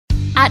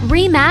At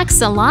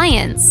REMAX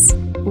Alliance,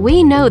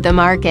 we know the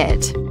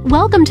market.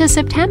 Welcome to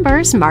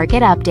September's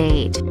Market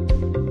Update.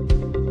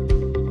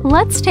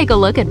 Let's take a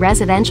look at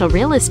residential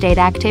real estate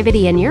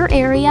activity in your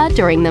area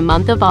during the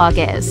month of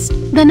August.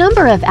 The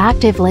number of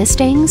active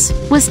listings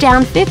was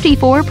down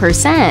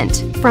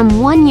 54% from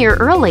 1 year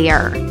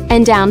earlier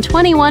and down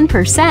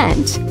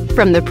 21%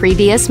 from the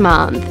previous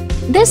month.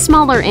 This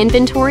smaller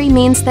inventory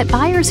means that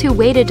buyers who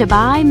waited to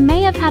buy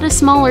may have had a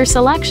smaller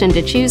selection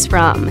to choose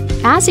from.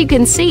 As you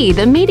can see,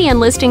 the median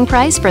listing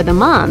price for the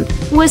month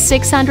was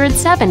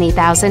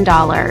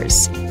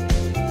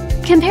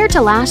 $670,000. Compared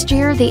to last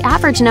year, the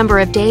average number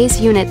of days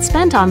units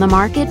spent on the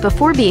market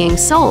before being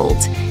sold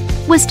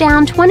was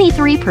down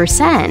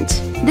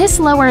 23%. This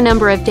lower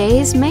number of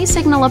days may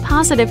signal a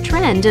positive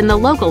trend in the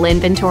local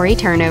inventory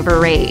turnover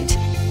rate.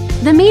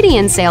 The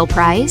median sale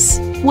price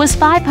was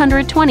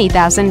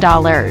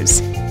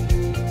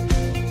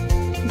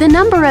 $520,000. The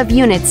number of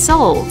units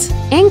sold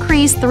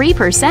increased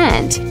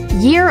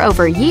 3% year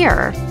over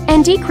year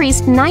and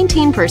decreased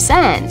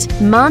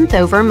 19% month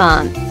over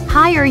month.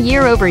 Higher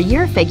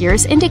year-over-year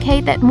figures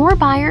indicate that more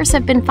buyers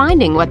have been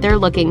finding what they're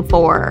looking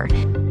for.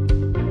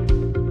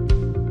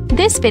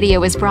 This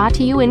video is brought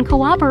to you in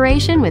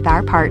cooperation with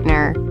our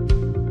partner.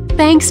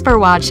 Thanks for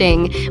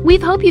watching. We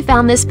hope you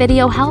found this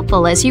video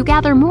helpful as you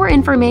gather more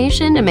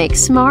information to make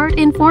smart,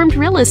 informed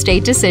real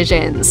estate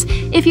decisions.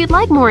 If you'd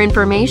like more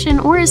information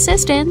or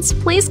assistance,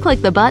 please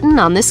click the button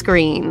on the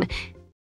screen.